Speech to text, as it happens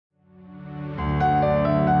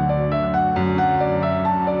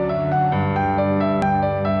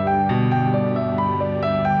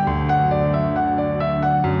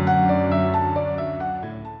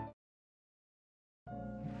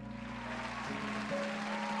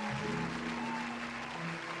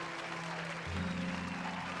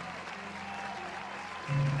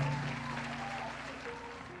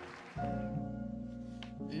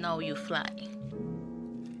how you fly.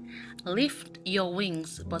 Lift your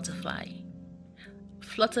wings, butterfly.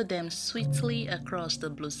 Flutter them sweetly across the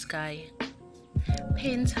blue sky.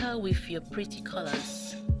 Paint her with your pretty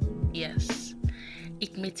colors. Yes,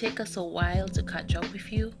 it may take us a while to catch up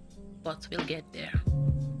with you, but we'll get there.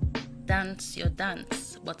 Dance your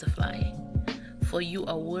dance, butterfly, for you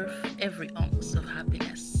are worth every ounce of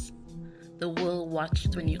happiness. The world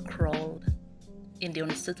watched when you crawled in the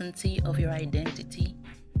uncertainty of your identity,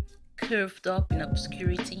 curved up in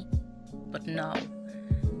obscurity, but now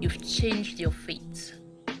you've changed your fate.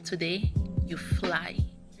 Today, you fly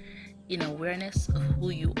in awareness of who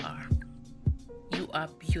you are. You are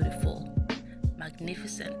beautiful,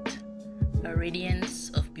 magnificent, a radiance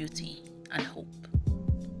of beauty and hope.